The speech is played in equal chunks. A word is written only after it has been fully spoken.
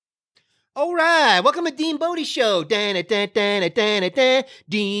All right, welcome to Dean Bodie Show. Dean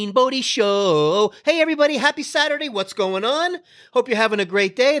Bodie Show. Hey everybody, happy Saturday. What's going on? Hope you're having a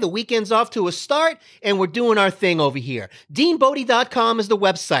great day. The weekend's off to a start, and we're doing our thing over here. DeanBodie.com is the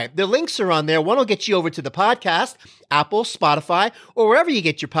website. The links are on there. One will get you over to the podcast, Apple, Spotify, or wherever you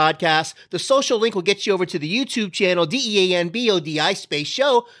get your podcasts. The social link will get you over to the YouTube channel, DeanBodi space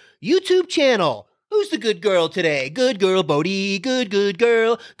show, YouTube channel. Who's the good girl today? Good girl Bodie. Good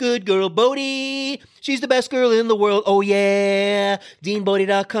girl. Good girl Bodie. She's the best girl in the world. Oh, yeah.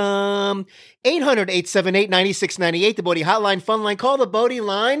 DeanBodie.com. 800-878-9698. The Bodie Hotline, Fun Line. Call the Bodie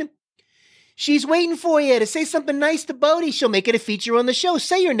line. She's waiting for you to say something nice to Bodie. She'll make it a feature on the show.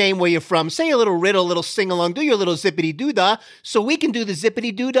 Say your name, where you're from. Say a little riddle, a little sing-along. Do your little zippity-doo-dah so we can do the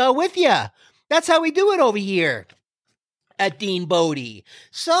zippity-doo-dah with you. That's how we do it over here at Dean Bodie.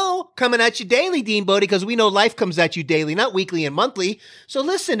 So, coming at you daily, Dean Bodie, because we know life comes at you daily, not weekly and monthly. So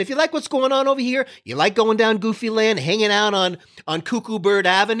listen, if you like what's going on over here, you like going down Goofy Land, hanging out on Cuckoo Bird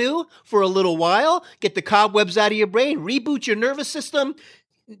Avenue for a little while, get the cobwebs out of your brain, reboot your nervous system,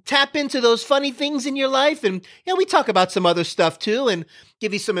 tap into those funny things in your life, and we talk about some other stuff too, and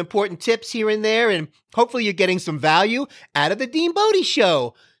give you some important tips here and there, and hopefully you're getting some value out of the Dean Bodie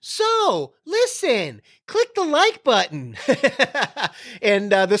Show. So, listen, click the like button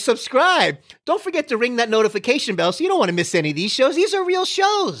and the subscribe. Don't forget to ring that notification bell so you don't want to miss any of these shows. These are real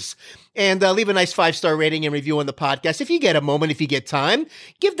shows. And leave a nice 5-star rating and review on the podcast. If you get a moment, if you get time,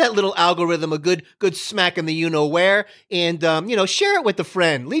 give that little algorithm a good smack in the you-know-where. And, share it with a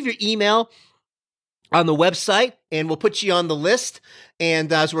friend. Leave your email on the website, and we'll put you on the list.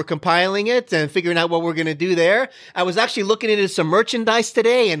 And as we're compiling it and figuring out what we're going to do there, I was actually looking into some merchandise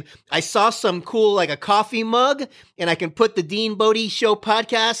today, and I saw some cool, like a coffee mug, and I can put the Dean Bodie Show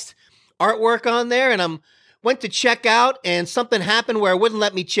podcast artwork on there, and went to check out, and something happened where it wouldn't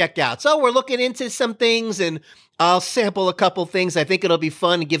let me check out. So we're looking into some things, and I'll sample a couple things. I think it'll be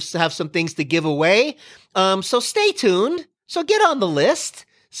fun to have some things to give away. So stay tuned. So get on the list.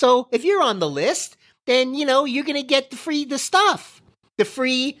 So if you're on the list, then, you're going to get the stuff,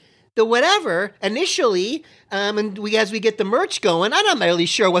 the whatever initially. And as we get the merch going, I'm not really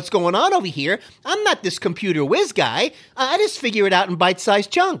sure what's going on over here. I'm not this computer whiz guy. I just figure it out in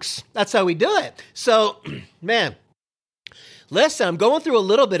bite-sized chunks. That's how we do it. So, man, listen, I'm going through a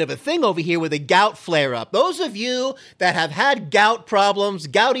little bit of a thing over here with a gout flare-up. Those of you that have had gout problems,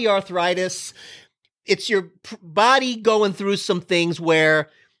 gouty arthritis, it's your body going through some things where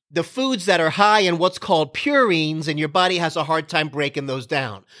the foods that are high in what's called purines, and your body has a hard time breaking those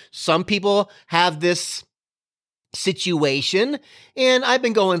down. Some people have this situation, and I've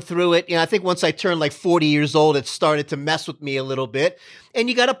been going through it. I think once I turned like 40 years old, it started to mess with me a little bit. And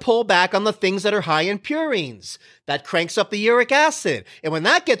you got to pull back on the things that are high in purines. That cranks up the uric acid. And when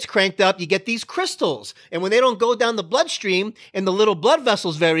that gets cranked up, you get these crystals. And when they don't go down the bloodstream and the little blood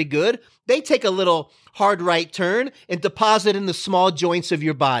vessels very good, they take a little hard right turn and deposit in the small joints of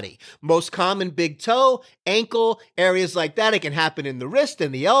your body. Most common, big toe, ankle, areas like that. It can happen in the wrist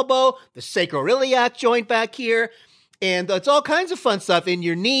and the elbow, the sacroiliac joint back here. And it's all kinds of fun stuff in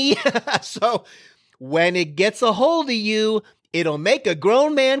your knee. So when it gets a hold of you, it'll make a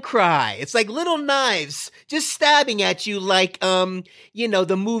grown man cry. It's like little knives just stabbing at you like,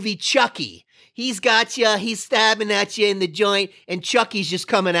 the movie Chucky. He's got you, he's stabbing at you in the joint, and Chucky's just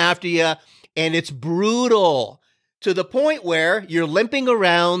coming after you. And it's brutal to the point where you're limping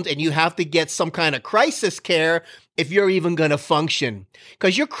around and you have to get some kind of crisis care if you're even going to function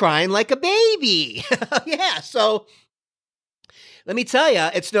because you're crying like a baby. Yeah, so let me tell you,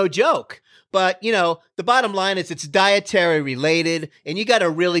 it's no joke. But, the bottom line is it's dietary related, and you got to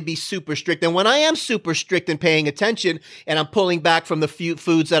really be super strict. And when I am super strict and paying attention, and I'm pulling back from the few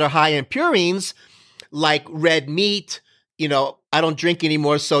foods that are high in purines, like red meat, I don't drink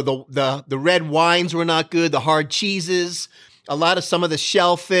anymore, so the red wines were not good, the hard cheeses, some of the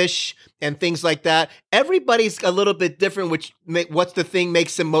shellfish and things like that. Everybody's a little bit different, what's the thing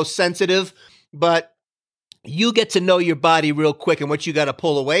makes them most sensitive, but you get to know your body real quick and what you got to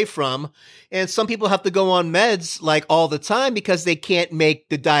pull away from. And some people have to go on meds like all the time because they can't make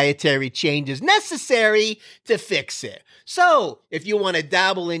the dietary changes necessary to fix it. So if you want to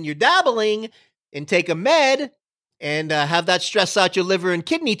dabble in your dabbling and take a med, and have that stress out your liver and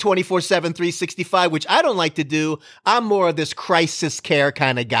kidney 24/7, 365, which I don't like to do. I'm more of this crisis care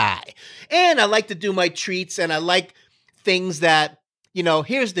kind of guy. And I like to do my treats, and I like things that,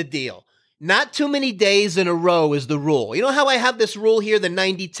 here's the deal. Not too many days in a row is the rule. You know how I have this rule here, the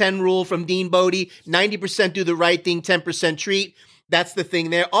 90-10 rule from Dean Bodie? 90% do the right thing, 10% treat. That's the thing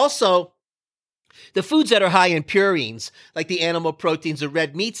there. Also, The foods that are high in purines, like the animal proteins, the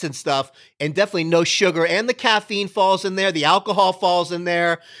red meats and stuff, and definitely no sugar, and the caffeine falls in there, the alcohol falls in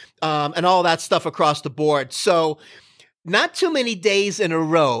there, and all that stuff across the board. So not too many days in a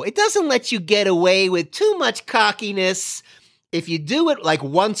row. It doesn't let you get away with too much cockiness. If you do it like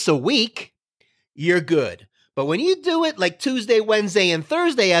once a week, you're good. But when you do it like Tuesday, Wednesday, and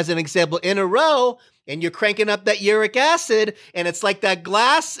Thursday, as an example, in a row, and you're cranking up that uric acid, and it's like that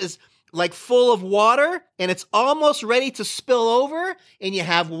glass is like full of water, and it's almost ready to spill over, and you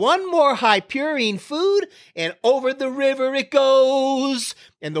have one more high purine food, and over the river it goes,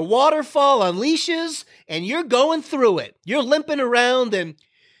 and the waterfall unleashes, and you're going through it. You're limping around, and,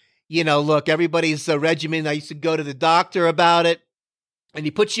 look, everybody's regimen. I used to go to the doctor about it, and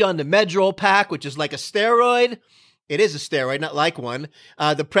he puts you on the Medrol pack, which is like a steroid. It is a steroid, not like one.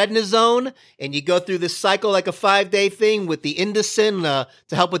 The prednisone, and you go through this cycle like a 5-day thing with the Indocin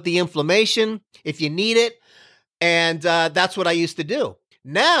to help with the inflammation if you need it. And that's what I used to do.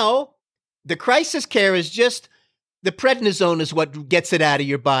 Now, the crisis care is just, the prednisone is what gets it out of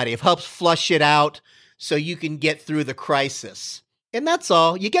your body. It helps flush it out so you can get through the crisis. And that's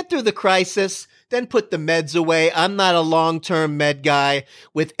all. You get through the crisis, then put the meds away. I'm not a long-term med guy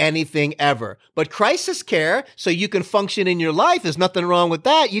with anything ever. But crisis care, so you can function in your life, there's nothing wrong with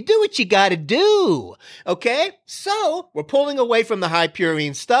that. You do what you got to do, okay? So we're pulling away from the high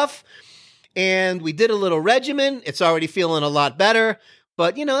purine stuff, and we did a little regimen. It's already feeling a lot better.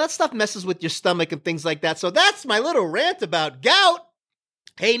 But, that stuff messes with your stomach and things like that. So that's my little rant about gout.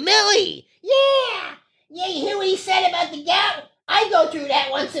 Hey, Millie! Yeah! Yeah, you hear what he said about the gout? I go through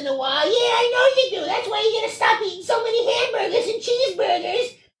that once in a while. Yeah, I know you do. That's why you're going to stop eating so many hamburgers and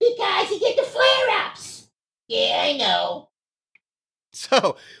cheeseburgers, because you get the flare-ups. Yeah, I know.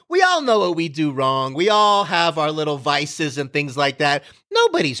 So we all know what we do wrong. We all have our little vices and things like that.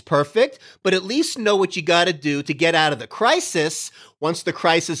 Nobody's perfect, but at least know what you got to do to get out of the crisis. Once the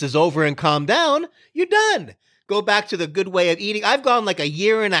crisis is over and calm down, you're done. Go back to the good way of eating. I've gone like a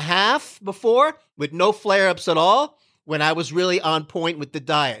year and a half before with no flare-ups at all, when I was really on point with the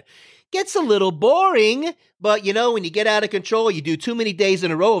diet. Gets a little boring, but when you get out of control, you do too many days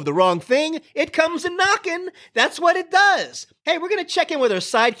in a row of the wrong thing, it comes a knocking. That's what it does. Hey, we're going to check in with our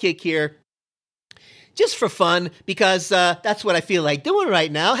sidekick here, just for fun, because that's what I feel like doing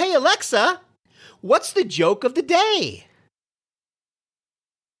right now. Hey, Alexa, what's the joke of the day?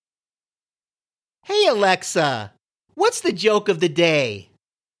 Hey, Alexa, what's the joke of the day?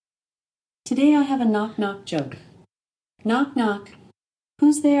 Today I have a knock-knock joke. Knock, knock.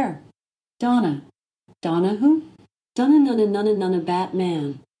 Who's there? Donna. Donna who? Donna, nunna, nunna, nunna,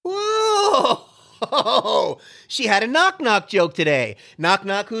 Batman. Whoa! She had a knock-knock joke today. Knock,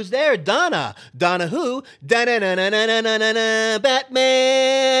 knock, who's there? Donna. Donna who? Da-na-na-na-na-na-na-na,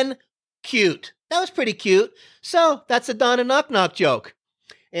 Batman. Cute. That was pretty cute. So, that's a Donna knock-knock joke.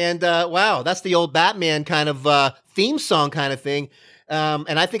 And, wow, that's the old Batman kind of theme song kind of thing.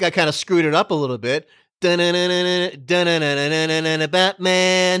 And I think I kind of screwed it up a little bit. Batman,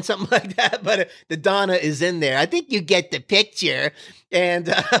 something like that, but the Donna is in there. I think you get the picture. And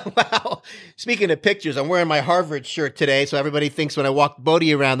wow, speaking of pictures, I'm wearing my Harvard shirt today, so everybody thinks when I walk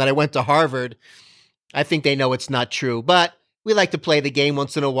Bodie around that I went to Harvard. I think they know it's not true, but we like to play the game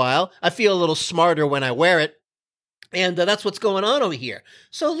once in a while. I feel a little smarter when I wear it. And that's what's going on over here.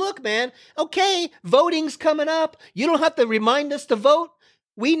 So look, man, okay, voting's coming up. You don't have to remind us to vote.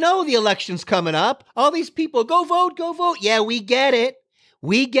 We know the election's coming up. All these people, go vote, go vote. Yeah, we get it.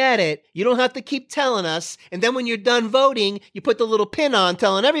 We get it. You don't have to keep telling us. And then when you're done voting, you put the little pin on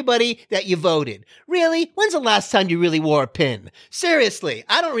telling everybody that you voted. Really? When's the last time you really wore a pin? Seriously,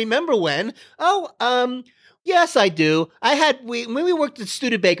 I don't remember when. Yes, I do. When we worked at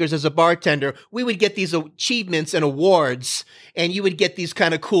Studebakers as a bartender, we would get these achievements and awards, and you would get these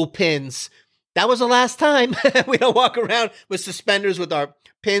kind of cool pins. That was the last time. We don't walk around with suspenders with our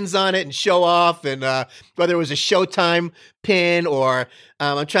pins on it and show off, and whether it was a Showtime pin or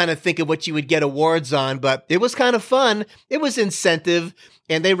I'm trying to think of what you would get awards on, but it was kind of fun. It was incentive,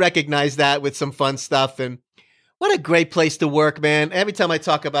 and they recognized that with some fun stuff. And what a great place to work, man. Every time I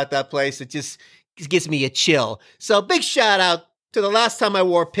talk about that place, it just gives me a chill. So big shout out to the last time I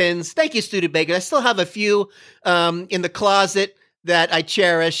wore pins. Thank you, Studebaker. I still have a few in the closet that I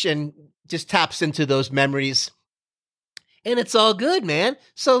cherish and just taps into those memories. And it's all good, man.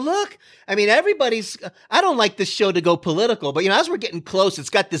 So look, I mean, I don't like this show to go political, but as we're getting close,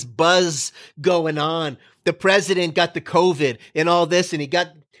 it's got this buzz going on. The president got the COVID and all this, and he got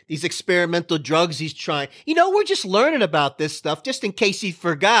these experimental drugs he's trying. We're just learning about this stuff just in case you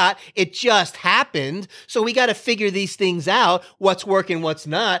forgot. It just happened. So we got to figure these things out, what's working, what's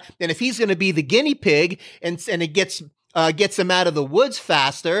not. And if he's going to be the guinea pig and it gets him out of the woods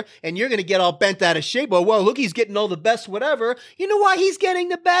faster, and you're going to get all bent out of shape. Well, look, he's getting all the best, whatever. You know why he's getting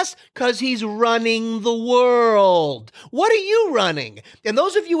the best? Because he's running the world. What are you running? And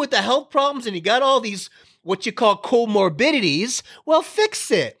those of you with the health problems and you got all these what you call comorbidities, well,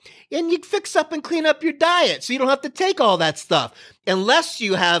 fix it. And you fix up and clean up your diet so you don't have to take all that stuff. Unless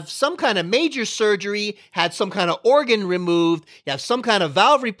you have some kind of major surgery, had some kind of organ removed, you have some kind of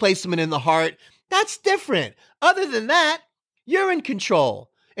valve replacement in the heart, that's different. Other than that, you're in control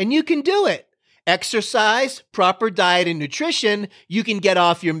and you can do it. Exercise, proper diet and nutrition, you can get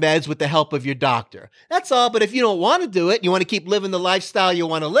off your meds with the help of your doctor. That's all. But if you don't want to do it, you want to keep living the lifestyle you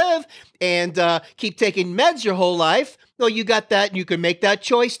want to live and keep taking meds your whole life, well, you got that and you can make that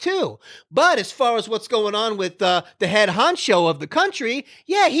choice too. But as far as what's going on with the head honcho of the country,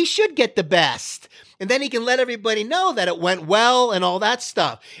 yeah, he should get the best. And then he can let everybody know that it went well and all that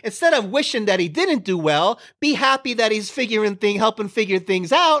stuff. Instead of wishing that he didn't do well, be happy that he's helping figure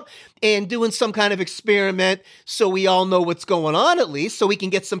things out and doing some kind of experiment so we all know what's going on at least, so we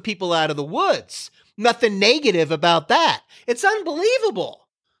can get some people out of the woods. Nothing negative about that. It's unbelievable.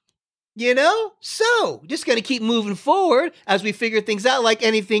 So just going to keep moving forward as we figure things out like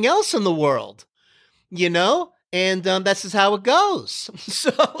anything else in the world, And that's just how it goes.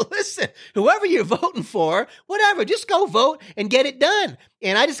 So listen, whoever you're voting for, whatever, just go vote and get it done.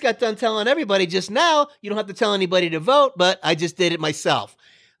 And I just got done telling everybody just now, you don't have to tell anybody to vote, but I just did it myself.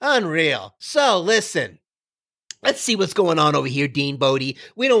 Unreal. So listen, let's see what's going on over here, Dean Bodie.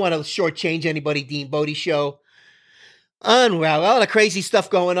 We don't want to shortchange anybody, Dean Bodie show. Unreal. All the crazy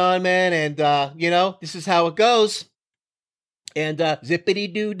stuff going on, man. And, this is how it goes. And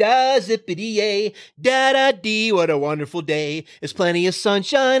zippity-doo-dah, zippity-yay, da-da-dee, what a wonderful day. There's plenty of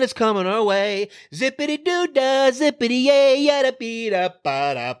sunshine, it's coming our way. Zippity-doo-dah, zippity-yay,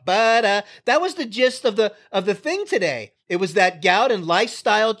 yada-bee-da-ba-da-ba-da. That was the gist of the thing today. It was that gout and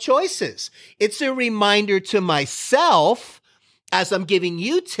lifestyle choices. It's a reminder to myself, as I'm giving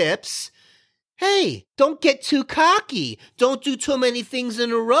you tips, hey, don't get too cocky. Don't do too many things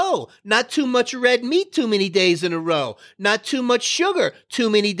in a row. Not too much red meat too many days in a row. Not too much sugar too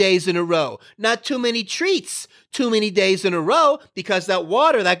many days in a row. Not too many treats too many days in a row, because that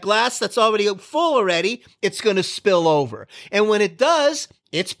water, that glass that's already full already, it's going to spill over. And when it does,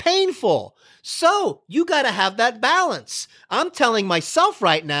 it's painful. So you got to have that balance. I'm telling myself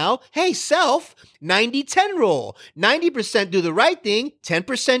right now, hey, self, 90-10 rule. 90% do the right thing,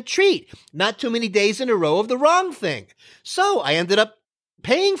 10% treat. Not too many days in a row of the wrong thing. So I ended up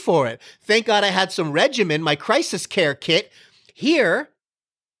paying for it. Thank God I had some regimen, my crisis care kit here,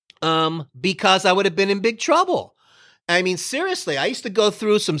 because I would have been in big trouble. I mean, seriously, I used to go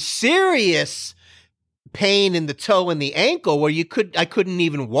through some serious pain in the toe and the ankle where I couldn't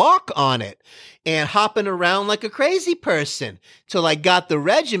even walk on it, and hopping around like a crazy person till I got the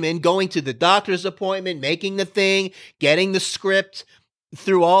regimen, going to the doctor's appointment, making the thing, getting the script.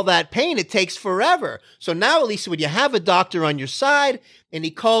 Through all that pain, it takes forever. So now at least when you have a doctor on your side, and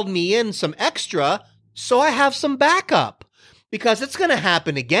he called me in some extra, so I have some backup, because it's going to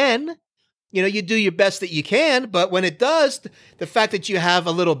happen again. You do your best that you can, but when it does, the fact that you have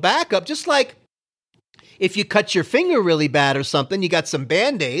a little backup, just like if you cut your finger really bad or something, you got some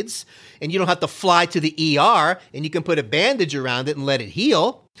Band-Aids and you don't have to fly to the ER and you can put a bandage around it and let it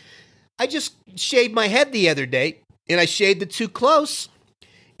heal. I just shaved my head the other day and I shaved it too close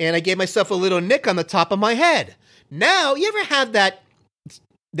and I gave myself a little nick on the top of my head. Now, you ever have that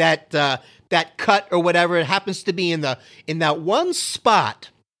cut or whatever it happens to be in that one spot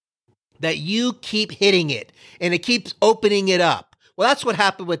that you keep hitting it and it keeps opening it up? Well, that's what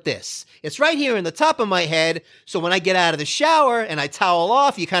happened with this. It's right here in the top of my head, so when I get out of the shower and I towel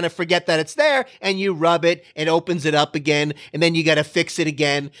off, you kind of forget that it's there, and you rub it, it opens it up again, and then you got to fix it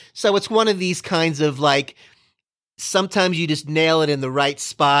again. So it's one of these kinds of sometimes you just nail it in the right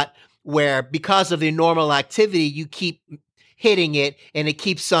spot where because of the normal activity, you keep hitting it, and it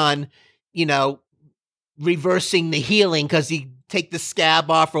keeps on, reversing the healing because you take the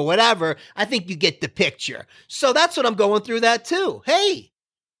scab off or whatever. I think you get the picture. So that's what I'm going through that too. Hey,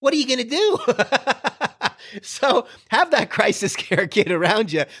 what are you going to do? So have that crisis care kit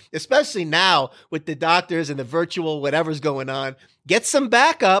around you, especially now with the doctors and the virtual whatever's going on. Get some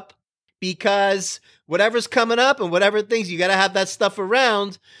backup, because whatever's coming up and whatever things, you got to have that stuff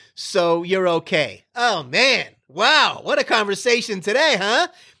around so you're okay. Oh man, Wow, what a conversation today, huh?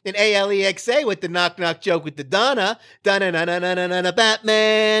 An ALEXA with the knock knock joke with the Donna. Donna na na na na na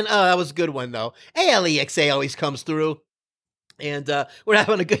Batman. Oh, that was a good one though. ALEXA always comes through. And we're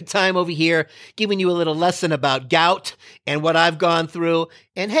having a good time over here, giving you a little lesson about gout and what I've gone through.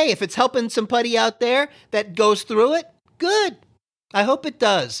 And hey, if it's helping somebody out there that goes through it, good. I hope it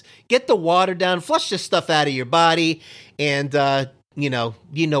does. Get the water down, flush this stuff out of your body, and you know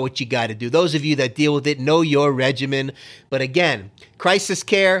what you got to do. Those of you that deal with it know your regimen. But again, crisis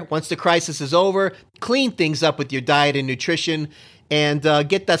care, once the crisis is over, clean things up with your diet and nutrition, and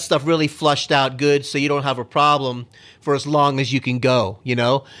get that stuff really flushed out good so you don't have a problem for as long as you can go,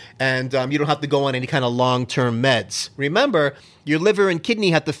 and you don't have to go on any kind of long-term meds. Remember, your liver and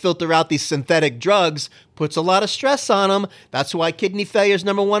kidney have to filter out these synthetic drugs, puts a lot of stress on them. That's why kidney failure is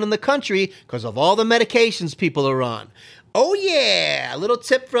number 1 in the country, because of all the medications people are on. Oh yeah, a little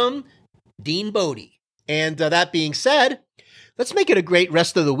tip from Dean Bodie. And that being said, let's make it a great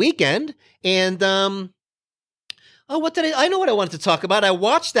rest of the weekend. And I know what I wanted to talk about. I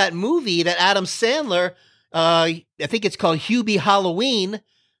watched that movie that Adam Sandler, I think it's called Hubie Halloween.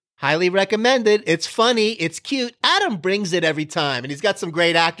 Highly recommended. It's funny. It's cute. Adam brings it every time, and he's got some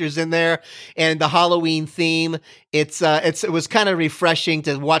great actors in there. And the Halloween theme, it was kind of refreshing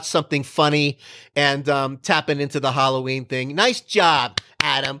to watch something funny and tapping into the Halloween thing. Nice job,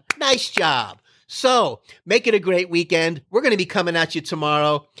 Adam. Nice job. So make it a great weekend. We're going to be coming at you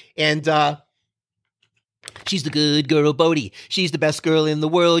tomorrow, and she's the good girl, Bodie. She's the best girl in the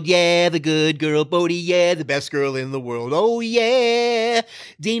world. Yeah, the good girl, Bodie. Yeah, the best girl in the world. Oh, yeah.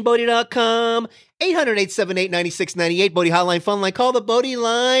 DeanBodie.com. 800-878-9698. Bodie Hotline Fun Line. Call the Bodie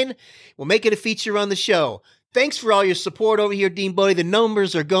line. We'll make it a feature on the show. Thanks for all your support over here, Dean Bodie. The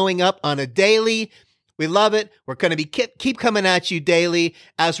numbers are going up on a daily. We love it. We're going to be keep coming at you daily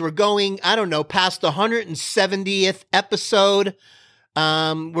as we're going, past the 170th episode.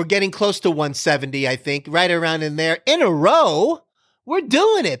 We're getting close to 170, I think, right around in there. In a row, we're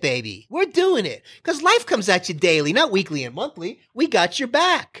doing it, baby. We're doing it. Because life comes at you daily, not weekly and monthly. We got your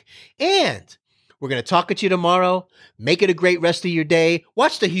back. And we're going to talk at you tomorrow. Make it a great rest of your day.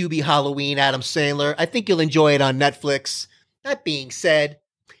 Watch the Hubie Halloween, Adam Sandler. I think you'll enjoy it on Netflix. That being said,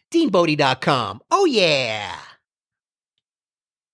 DeanBodie.com. Oh, yeah.